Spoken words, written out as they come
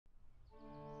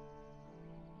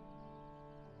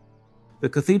The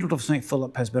Cathedral of St.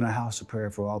 Philip has been a house of prayer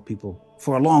for all people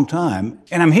for a long time.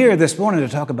 And I'm here this morning to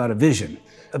talk about a vision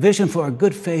for a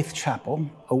good faith chapel,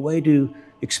 a way to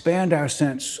expand our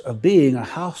sense of being a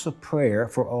house of prayer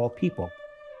for all people.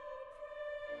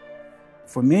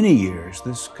 For many years,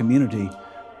 this community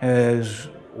has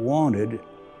wanted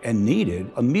and needed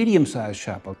a medium-sized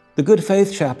chapel. The Good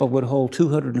Faith Chapel would hold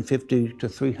 250 to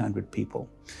 300 people.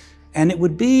 And it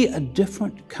would be a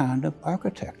different kind of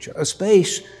architecture, a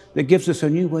space that gives us a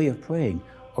new way of praying,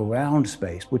 a round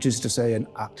space, which is to say an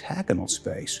octagonal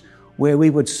space, where we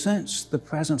would sense the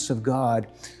presence of God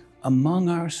among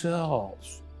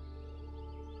ourselves.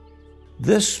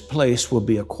 This place will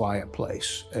be a quiet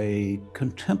place, a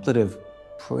contemplative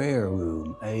prayer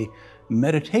room, a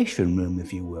meditation room,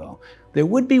 if you will. There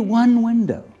would be one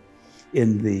window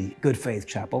in the Good Faith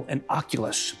Chapel, an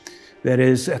oculus, that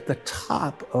is at the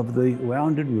top of the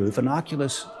rounded roof. An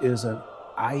oculus is an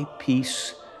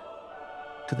eyepiece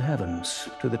to the heavens,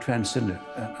 to the transcendent,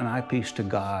 an eyepiece to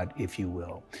God, if you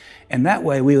will. And that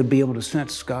way we would be able to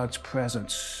sense God's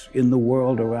presence in the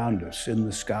world around us, in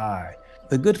the sky.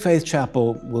 The Good Faith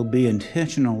Chapel will be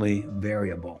intentionally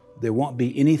variable. There won't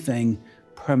be anything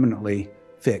permanently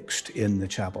fixed in the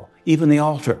chapel. Even the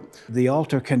altar. The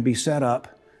altar can be set up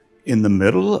in the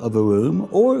middle of a room,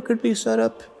 or it could be set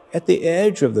up at the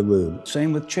edge of the room.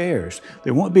 Same with chairs.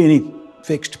 There won't be any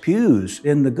fixed pews.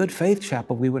 In the Good Faith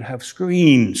Chapel, we would have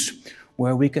screens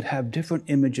where we could have different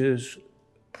images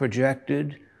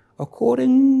projected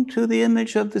according to the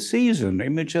image of the season, the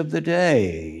image of the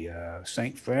day.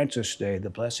 St. Francis Day, the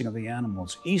blessing of the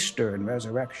animals, Easter and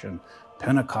resurrection,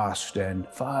 Pentecost and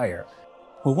fire.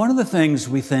 Well, one of the things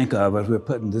we think of as we're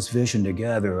putting this vision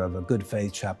together of a Good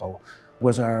Faith Chapel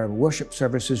was our worship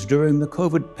services during the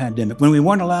COVID pandemic, when we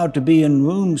weren't allowed to be in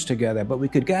rooms together, but we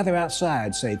could gather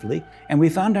outside safely. And we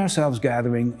found ourselves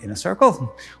gathering in a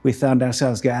circle. We found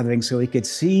ourselves gathering so we could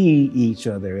see each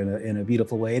other in a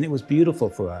beautiful way. And it was beautiful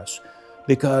for us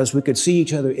because we could see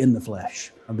each other in the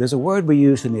flesh. There's a word we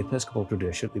use in the Episcopal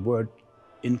tradition, the word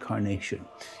incarnation.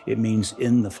 It means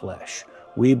in the flesh.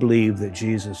 We believe that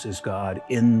Jesus is God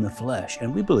in the flesh,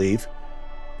 and we believe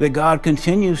that God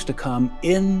continues to come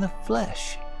in the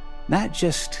flesh, not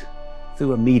just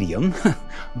through a medium,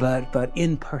 but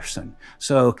in person.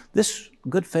 So this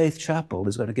Good Faith Chapel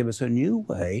is going to give us a new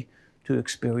way to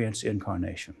experience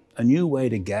incarnation, a new way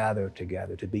to gather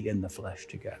together, to be in the flesh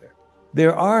together.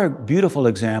 There are beautiful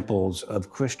examples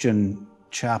of Christian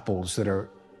chapels that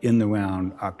are in the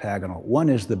round octagonal. One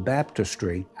is the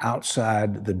baptistry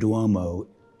outside the Duomo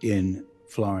in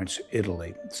Florence,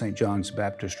 Italy, St. John's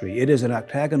Baptistry. It is an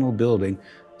octagonal building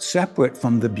separate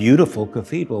from the beautiful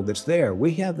cathedral that's there.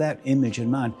 We have that image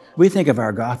in mind. We think of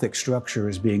our Gothic structure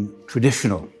as being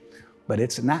traditional, but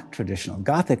it's not traditional.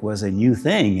 Gothic was a new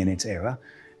thing in its era.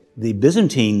 The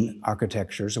Byzantine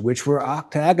architectures, which were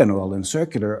octagonal and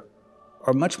circular,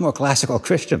 are much more classical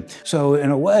Christian. So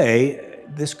in a way,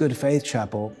 this Good Faith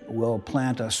Chapel will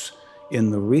plant us in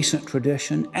the recent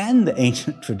tradition and the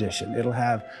ancient tradition. It'll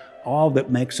have all that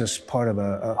makes us part of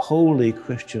a holy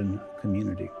Christian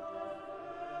community.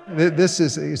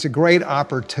 It's a great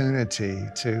opportunity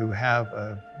to have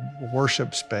a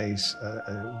worship space,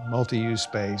 a multi-use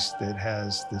space that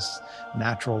has this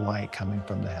natural light coming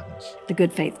from the heavens. The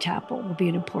Good Faith Chapel will be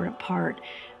an important part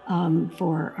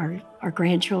for our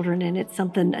grandchildren, and it's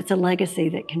a legacy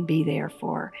that can be there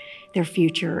for their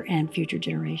future and future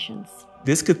generations.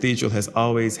 This cathedral has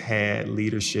always had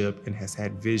leadership and has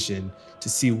had vision to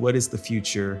see what is the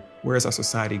future, where is our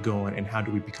society going, and how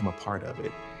do we become a part of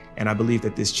it. And I believe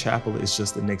that this chapel is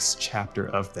just the next chapter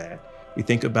of that. We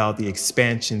think about the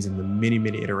expansions and the many,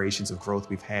 many iterations of growth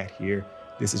we've had here.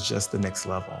 This is just the next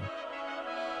level.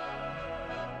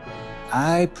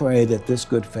 I pray that this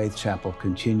Good Faith Chapel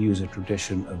continues a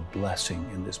tradition of blessing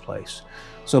in this place.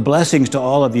 So blessings to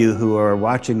all of you who are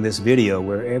watching this video,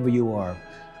 wherever you are.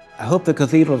 I hope the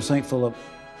Cathedral of St. Philip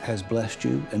has blessed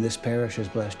you and this parish has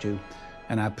blessed you.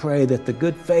 And I pray that the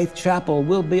Good Faith Chapel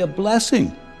will be a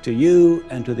blessing to you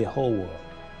and to the whole world.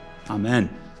 Amen.